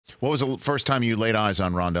What was the first time you laid eyes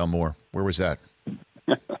on Rondale Moore? Where was that?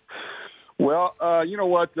 Well, you know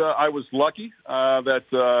what? I was lucky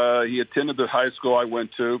that he attended the high school I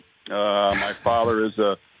went to. My father is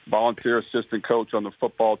a volunteer assistant coach on the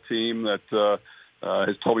football team that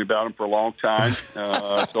has told me about him for a long time.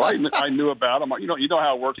 So I knew about him. You know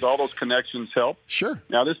how it works. All those connections help. Sure.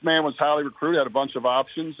 Now, this man was highly recruited, had a bunch of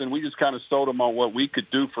options, and we just kind of sold him on what we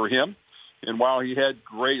could do for him. And while he had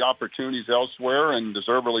great opportunities elsewhere, and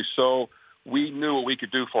deservedly so, we knew what we could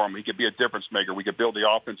do for him. He could be a difference maker. We could build the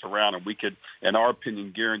offense around him. We could, in our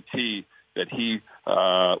opinion, guarantee that he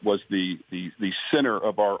was the center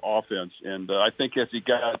of our offense. And I think as he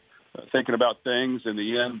got thinking about things, in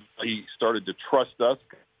the end, he started to trust us,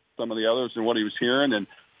 some of the others, and what he was hearing. And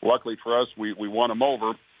luckily for us, we won him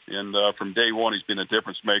over. And from day one, he's been a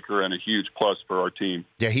difference maker and a huge plus for our team.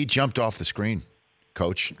 Yeah, he jumped off the screen,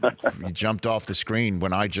 Coach. He jumped off the screen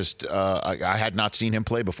when I just I had not seen him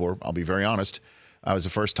play before. I'll be very honest. It was the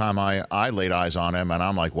first time I laid eyes on him, and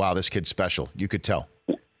I'm like, wow, this kid's special. You could tell.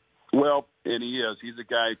 Well, and he is. He's a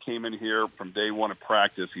guy who came in here from day one of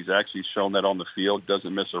practice. He's actually shown that on the field.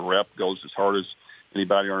 Doesn't miss a rep. Goes as hard as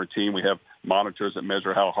anybody on our team. We have monitors that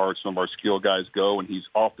measure how hard some of our skill guys go, and he's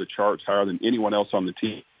off the charts higher than anyone else on the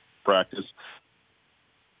team practice.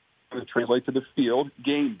 Going to translate to the field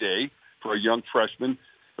game day for a young freshman.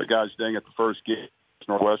 The guy's staying at the first game.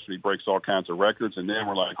 Northwestern, he breaks all kinds of records, and then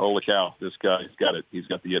we're like, holy cow, this guy's got it. He's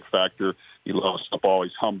got the it factor. He loves the ball.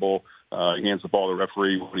 He's humble. He hands the ball to the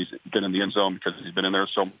referee when he's been in the end zone because he's been in there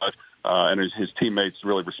so much, and his teammates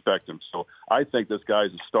really respect him. So I think this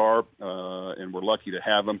guy's a star, and we're lucky to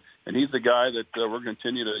have him. And he's the guy that we're going to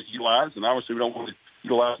continue to utilize, and obviously we don't want to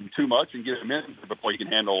utilize him too much and get him in before he can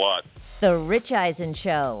handle a lot. The Rich Eisen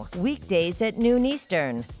Show, weekdays at noon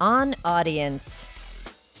Eastern on Audience.